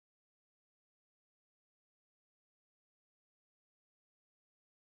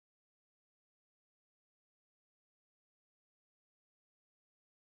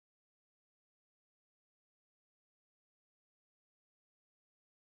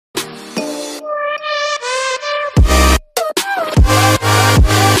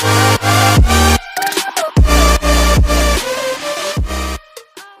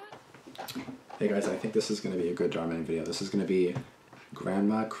this is going to be a good Dhar Mann video. This is going to be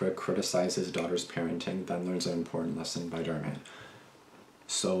Grandma criticizes daughter's parenting, then learns an important lesson by Dhar Mann.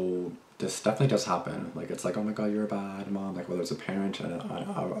 So this definitely does happen. Like, it's like, oh my god, you're a bad mom. Like, whether it's a parent and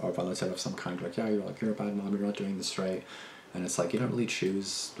a relative of some kind, like, yeah, you're a bad mom, you're not doing this right. And it's like, you don't really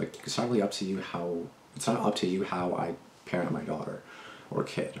choose, like, it's not really up to you how, it's not up to you how I parent my daughter or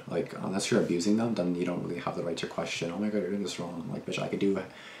kid. Like, unless you're abusing them, then you don't really have the right to question, oh my god, you're doing this wrong. Like, bitch, I can do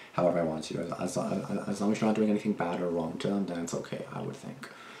however I want to. As long as you're not doing anything bad or wrong to them, then it's okay, I would think.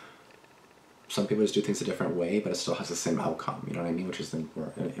 Some people just do things a different way, but it still has the same outcome, you know what I mean? Which is the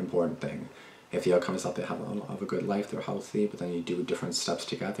important thing. If the outcome is that they have a good life, they're healthy, but then you do different steps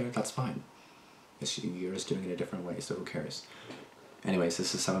together, that's fine. You're just doing it a different way, so who cares? Anyways,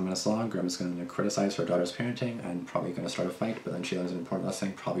 this is 7 minutes long. Grandma's going to criticize her daughter's parenting and probably going to start a fight, but then she learns an important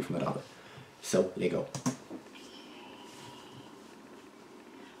lesson, probably from the daughter. So, there you go.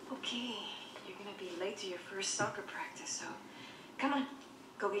 Okay, you're going to be late to your first soccer practice, so come on,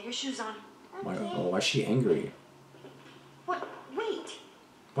 go get your shoes on. Why is she angry? What? Wait.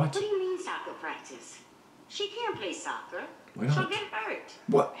 What? What do you mean soccer practice? She can't play soccer. Why not? She'll get hurt.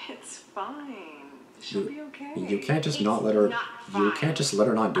 What? It's fine. She'll be okay. You can't just not let her. You can't just let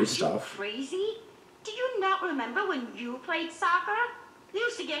her not do stuff. Are you crazy? Do you not remember when you played soccer? You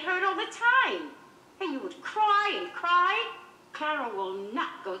used to get hurt all the time, and you would cry and cry. Clara will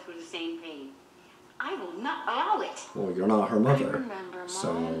not go through the same pain. I will not allow it. Well, you're not her mother. I remember, Mom.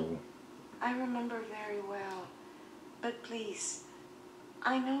 So. I remember very well. But please,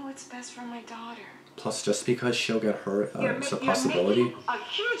 I know what's best for my daughter. Plus, just because she'll get hurt, it's a possibility. You're making a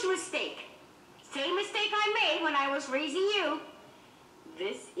huge mistake. Same mistake I made when I was raising you.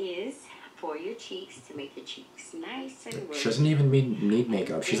 This is for your cheeks to make the cheeks nice and rosy. She doesn't even need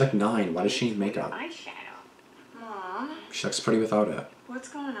makeup. She's like 9. Why does she need makeup? Eyeshadow. Mom. She looks pretty without it. What's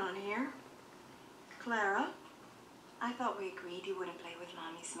going on here? Clara, I thought we agreed you wouldn't play with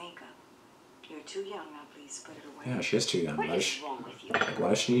Mommy's makeup. You're too young now, please put it away. Yeah, she is too young. What is wrong with you? Like, why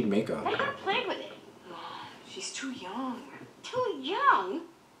does she need makeup? Let her play with it. Mom, she's too young. Too young?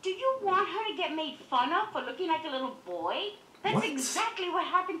 Do you want her to get made fun of for looking like a little boy? That's exactly what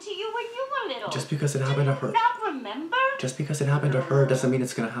happened to you when you were little. Just because it happened to her. Do you not remember? Just because it happened to her doesn't mean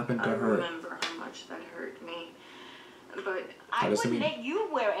it's going to happen to her. I remember how much that hurt me. But I wouldn't let you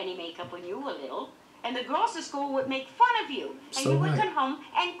wear any makeup when you were little. And the girls at school would make fun of you. And So you would what? come home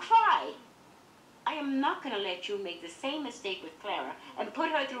and cry. I am not going to let you make the same mistake with Clara and put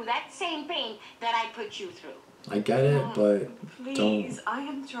her through that same pain that I put you through. I get it, but Please, I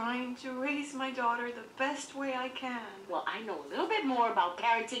am trying to raise my daughter the best way I can. Well, I know a little bit more about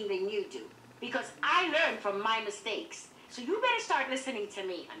parenting than you do, because I learned from my mistakes. So you better start listening to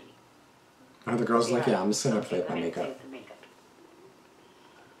me, honey. Are the girls like, yeah, I'm just going to play with my makeup.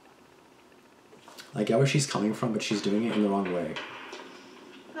 I get where she's coming from, but she's doing it in the wrong way.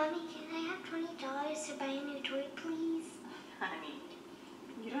 Mommy, can I have $20 to buy a new toy, please? Honey,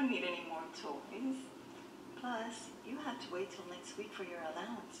 you don't need any more toys. Plus, you have to wait till next week for your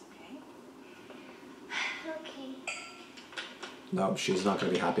allowance, okay? Okay. No, she's not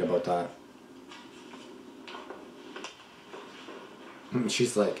going to be happy about that.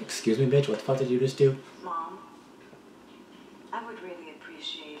 She's like, excuse me, bitch, what the fuck did you just do? Mom, I would really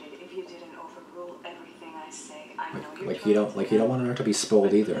appreciate it if you didn't overrule everything I say. I know you're you don't want her to be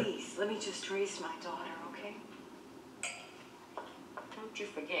spoiled either. Please, let me just raise my daughter, okay? Don't you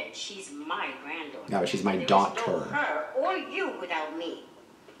forget, she's my granddaughter. Yeah, but she's my There daughter. is no her or you without me.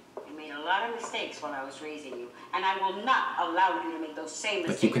 You made a lot of mistakes while I was raising you, and I will not allow you to make those same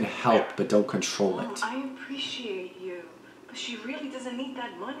mistakes. But you can help, but don't control it. I appreciate you, but she really doesn't need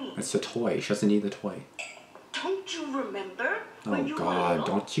that money. It's a toy. She doesn't need the toy. Don't you remember Oh when you were God,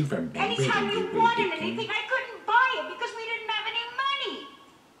 little? don't you remember Anytime when you you were wanted little? anything, I couldn't buy it because we didn't have any money.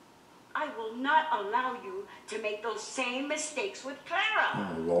 I will not allow you to make those same mistakes with Clara.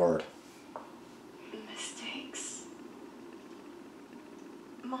 Oh Lord. Mistakes?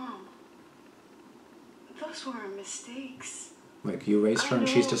 Mom, those weren't mistakes. Like, you raised her and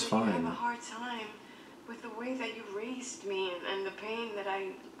she's just fine. I have a hard time with the way that you raised me and the pain that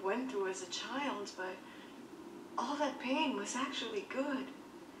I went through as a child, but all that pain was actually good.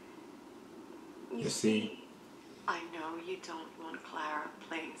 You see, I know you don't want Clara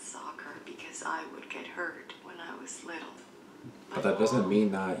playing soccer because I would get hurt when I was little. But that doesn't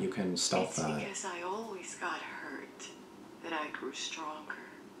mean that you can stop that. It's because I always got hurt that I grew stronger.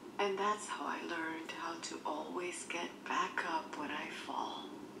 And that's how I learned how to always get back up when I fall.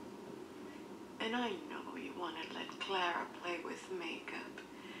 And I know you want to let Clara play with makeup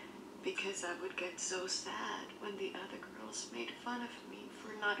because I would get so sad when the other girls made fun of me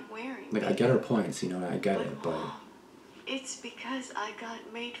for not wearing Like, I makeup. get her points, you know, I get it, but... Mom, it's because I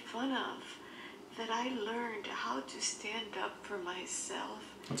got made fun of that I learned how to stand up for myself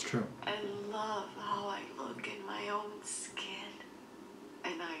That's true. and love how I look in my own skin.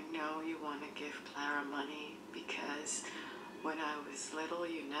 And I know you want to give Clara money because when I was little,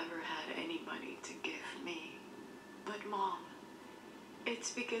 you never had any money to give me. But Mom,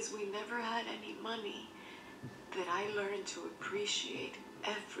 it's because we never had any money that I learned to appreciate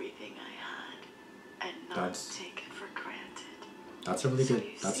everything I had and not take it for granted. That's a really good,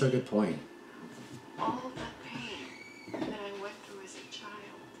 that's a good point. All the pain that I went through as a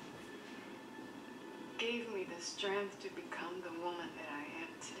child gave me the strength to become the woman that I am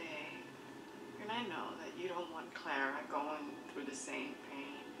today. And I know that you don't want Clara going through the same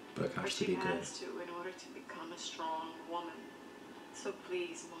pain. But it has to she be good. has to in order to become a strong woman. So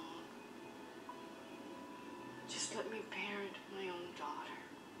please, Mom, just let me parent my own daughter.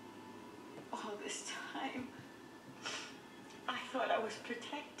 All this time, I thought I was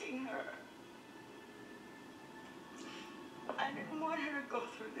protecting her. I didn't want her to go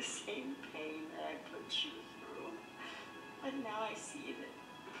through the same pain that I put you through. But now I see that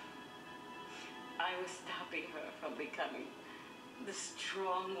I was stopping her from becoming the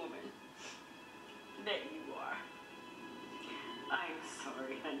strong woman that you are. I'm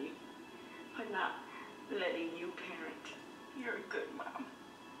sorry, honey, for not letting you parent. You're a good mom.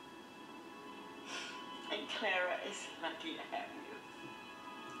 And Clara is lucky to have you.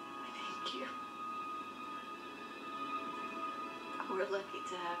 Thank you. We're lucky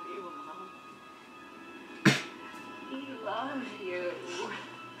to have you, Mom. We love you.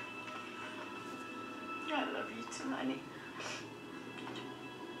 I love you too, honey.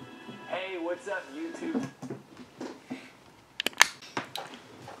 Hey, what's up, YouTube?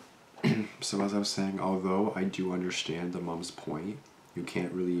 So as I was saying, although I do understand the mom's point, you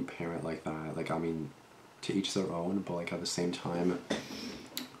can't really parent like that. Like, I mean, to each their own, but like at the same time,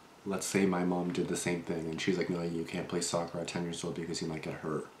 let's say my mom did the same thing and she's like, no, you can't play soccer at 10 years old because you might get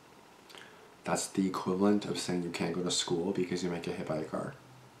hurt. That's the equivalent of saying you can't go to school because you might get hit by a car.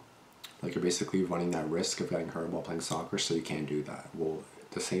 Like, you're basically running that risk of getting hurt while playing soccer, so you can't do that. Well,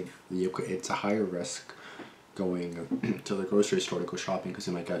 it's a higher risk going to the grocery store to go shopping because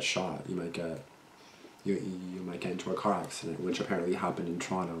you might get shot. You might get into a car accident, which apparently happened in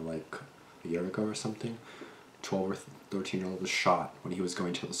Toronto like a year ago or something. 12 or 13-year-old was shot when he was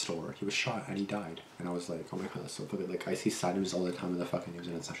going to the store. He was shot and he died. And I was like, oh my god, that's so fucking, like, I see sad news all the time in the fucking news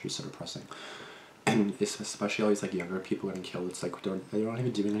and it's actually so depressing. And it's especially all these like younger people getting killed. It's like they're not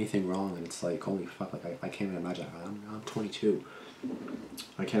even doing anything wrong, and it's like, holy fuck, like I can't even imagine. I'm 22.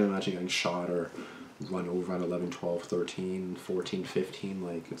 I can't imagine getting shot or run over at 11, 12, 13, 14, 15.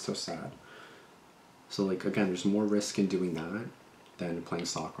 Like, it's so sad. So like, again, there's more risk in doing that than playing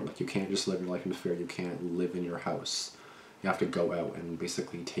soccer. Like, you can't just live your life in fear. You can't live in your house. You have to go out and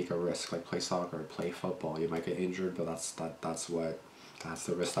basically take a risk, like play soccer, play football. You might get injured, but that's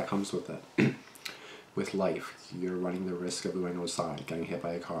the risk that comes with it. With life, you're running the risk of going outside, getting hit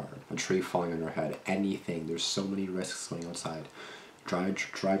by a car, a tree falling on your head, anything. There's so many risks going outside.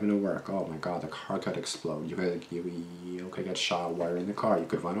 Driving to work, oh my god, the car could explode. You could get shot while you're in the car. You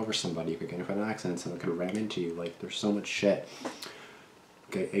could run over somebody. You could get into an accident. Someone could ram into you. Like, there's so much shit.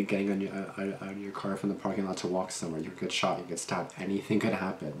 Getting out of your car from the parking lot to walk somewhere. You could get shot. You could get stabbed. Anything could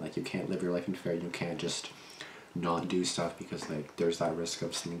happen. Like, you can't live your life in fear. You can't just not do stuff because like there's that risk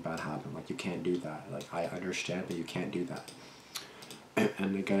of something bad happening. Like, you can't do that. Like, I understand, but you can't do that.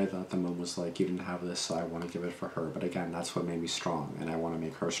 And again, I thought the mom was like, you didn't have this, so I want to give it for her. But again, that's what made me strong, and I want to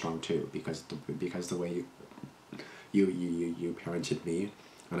make her strong too, because the way you parented me,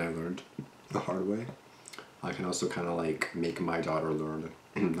 and I learned the hard way, I can also kind of like make my daughter learn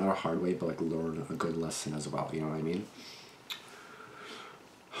not a hard way, but like learn a good lesson as well. You know what I mean?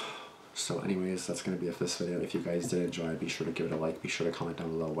 So anyways, that's going to be it for this video. If you guys did enjoy, be sure to give it a like. Be sure to comment down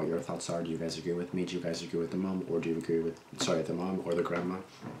below what your thoughts are. Do you guys agree with me? Do you guys agree with the mom? Or do you agree with, the mom or the grandma?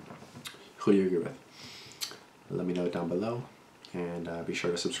 Who do you agree with? Let me know down below. And be sure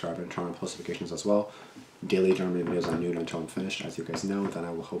to subscribe and turn on post notifications as well. Daily German videos on noon until I'm finished, as you guys know. Then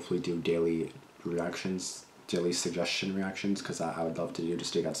I will hopefully do daily reactions, daily suggestion reactions, because I would love to do,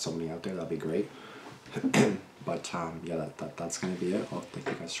 just to get so many out there. That'd be great. But yeah, that's gonna be it. Thank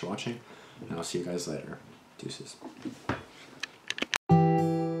you guys for watching, and I'll see you guys later. Deuces.